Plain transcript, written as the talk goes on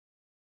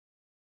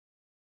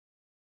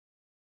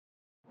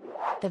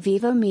The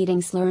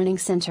vivomeetings Learning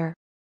Center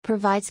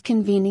provides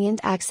convenient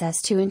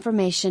access to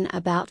information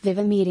about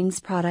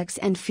vivomeetings products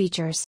and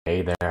features.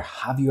 Hey there,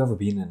 have you ever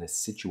been in a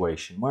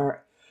situation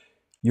where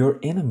you're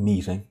in a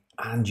meeting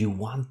and you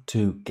want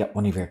to get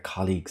one of your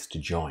colleagues to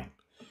join,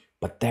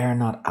 but they're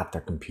not at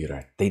their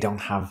computer? They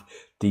don't have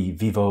the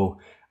Vivo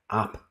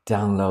app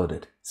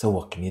downloaded. So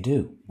what can you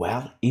do?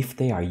 Well, if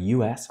they are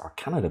US or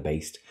Canada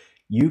based,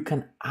 you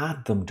can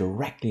add them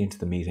directly into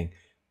the meeting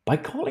by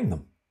calling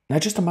them. Now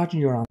just imagine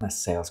you're on a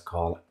sales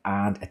call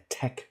and a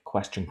tech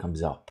question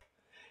comes up.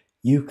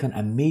 You can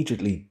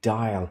immediately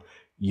dial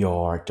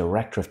your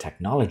director of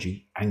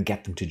technology and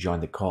get them to join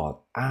the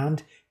call.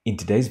 And in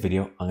today's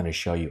video, I'm going to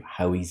show you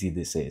how easy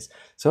this is.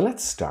 So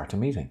let's start a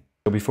meeting.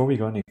 So before we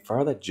go any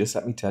further, just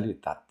let me tell you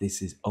that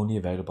this is only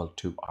available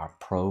to our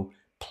Pro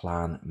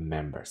Plan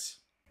members.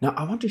 Now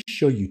I want to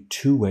show you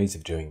two ways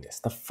of doing this.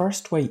 The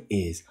first way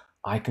is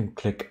I can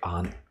click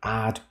on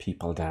add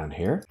people down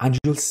here and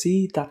you'll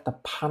see that the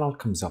panel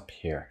comes up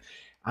here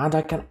and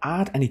I can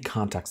add any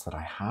contacts that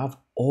I have,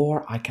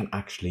 or I can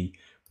actually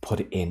put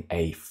in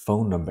a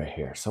phone number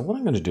here. So what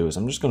I'm going to do is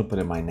I'm just going to put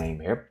in my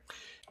name here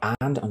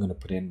and I'm going to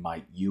put in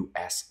my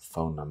US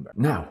phone number.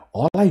 Now,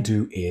 all I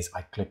do is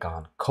I click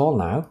on call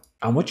now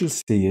and what you'll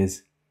see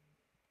is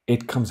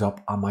it comes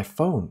up on my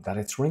phone that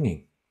it's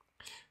ringing.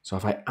 So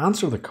if I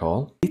answer the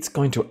call, it's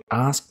going to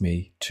ask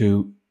me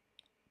to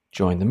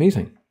join the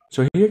meeting.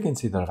 So here you can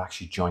see that I've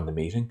actually joined the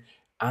meeting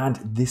and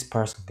this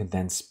person can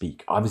then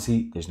speak.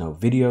 Obviously, there's no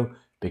video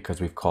because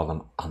we've called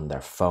them on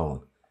their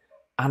phone.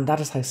 And that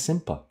is how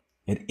simple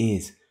it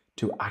is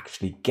to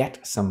actually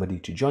get somebody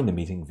to join the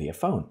meeting via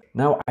phone.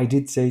 Now, I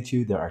did say to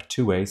you there are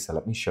two ways, so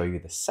let me show you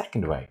the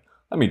second way.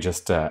 Let me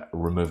just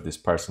remove this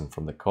person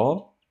from the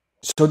call.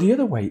 So the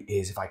other way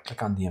is if I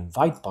click on the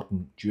invite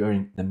button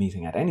during the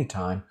meeting at any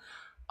time,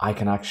 I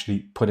can actually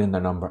put in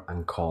their number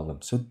and call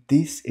them. So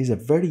this is a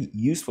very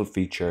useful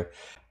feature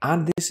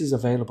and this is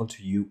available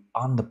to you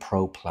on the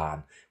Pro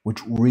plan, which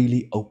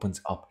really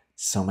opens up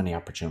so many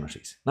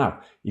opportunities.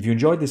 Now, if you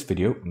enjoyed this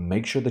video,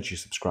 make sure that you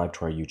subscribe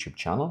to our YouTube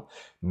channel,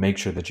 make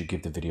sure that you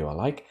give the video a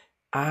like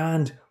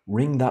and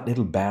ring that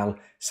little bell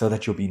so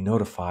that you'll be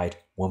notified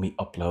when we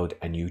upload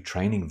a new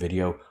training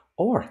video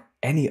or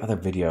any other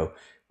video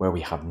where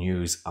we have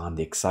news on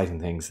the exciting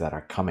things that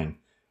are coming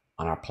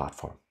on our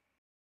platform.